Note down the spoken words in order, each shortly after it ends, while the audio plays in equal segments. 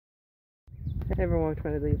Hey everyone, welcome to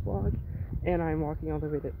my daily vlog, and I'm walking all the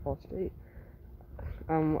way to Ball State.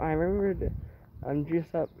 I remembered juice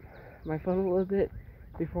up my phone a little bit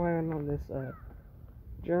before I went on this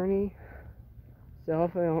journey, so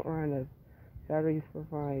hopefully I won't run out of batteries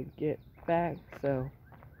before I get back. So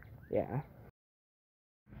yeah.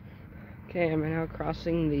 Okay, I'm now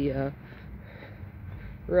crossing the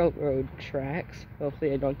railroad tracks.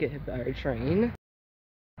 Hopefully I don't get hit by a train.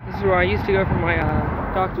 This is where I used to go for my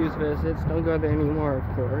doctor's visits. Don't go there anymore,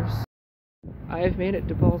 of course. I've made it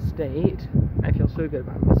to Ball State. I feel so good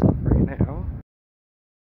about myself right now.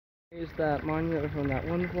 Here's that monument from that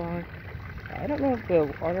one vlog. I don't know if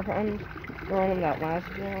the water fountains were on in that last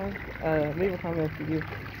vlog. Leave a comment if you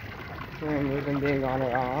remember them being on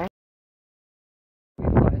or off.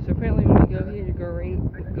 So apparently when you go here,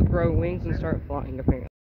 you grow wings and start flying, apparently.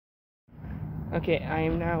 Okay, I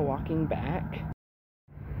am now walking back.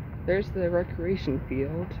 There's the recreation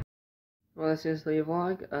field. Well, this is the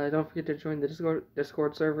vlog. Don't forget to join the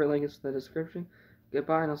Discord server. Link is in the description.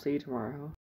 Goodbye, and I'll see you tomorrow.